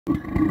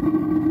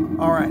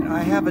All right,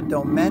 I have a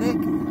Domenic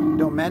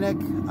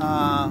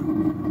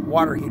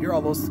water heater,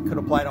 although this could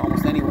apply to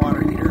almost any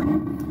water heater,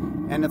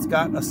 and it's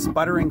got a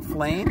sputtering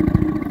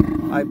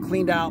flame. I've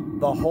cleaned out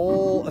the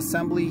whole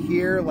assembly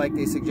here like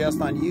they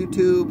suggest on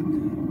YouTube.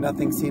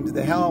 Nothing seems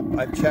to help.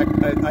 I've checked,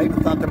 I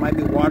even thought there might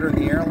be water in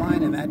the air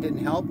line, and that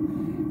didn't help,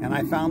 and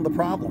I found the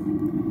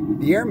problem.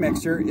 The air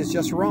mixture is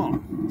just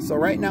wrong. So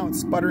right now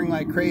it's sputtering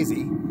like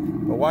crazy,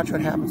 but watch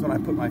what happens when I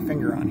put my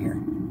finger on here.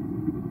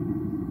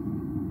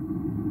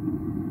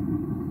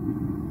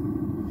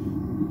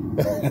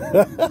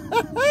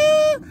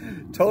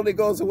 Totally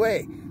goes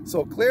away.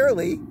 So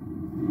clearly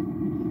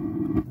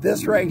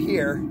this right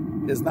here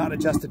is not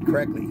adjusted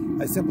correctly.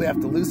 I simply have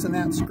to loosen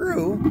that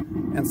screw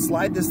and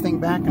slide this thing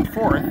back and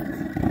forth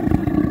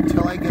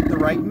until I get the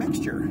right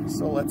mixture.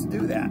 So let's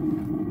do that.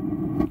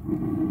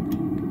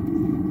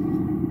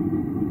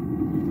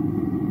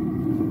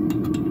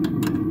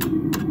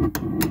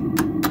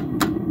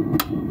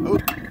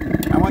 Oops,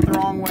 I went the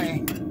wrong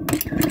way.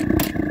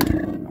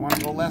 I want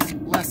to go less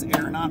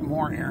air, not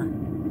more air.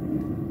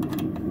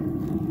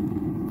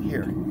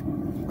 Here,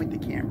 point the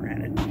camera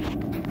at it.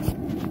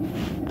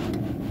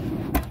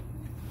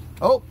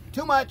 Oh,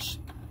 too much.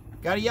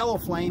 Got a yellow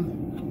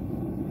flame.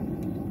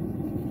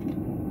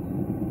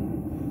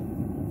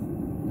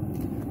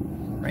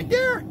 Right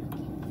there.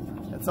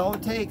 That's all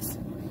it takes.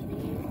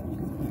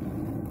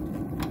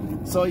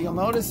 So you'll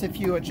notice if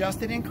you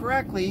adjust it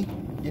incorrectly,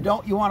 you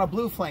want a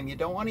blue flame. You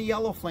don't want a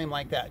yellow flame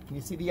like that. Can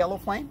you see the yellow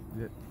flame?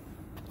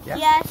 Yeah?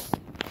 Yes.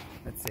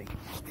 Let's see.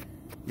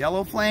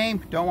 Yellow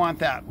flame, don't want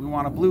that. We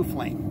want a blue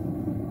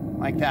flame,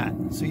 like that.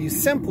 So you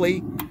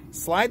simply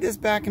slide this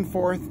back and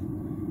forth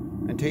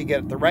until you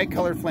get the right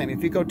color flame.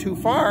 If you go too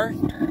far,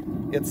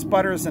 it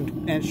sputters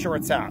and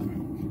shorts out.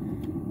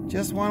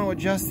 Just want to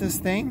adjust this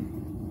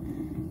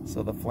thing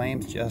so the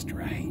flame's just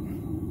right.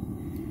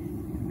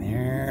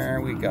 There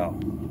we go.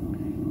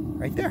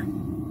 Right there.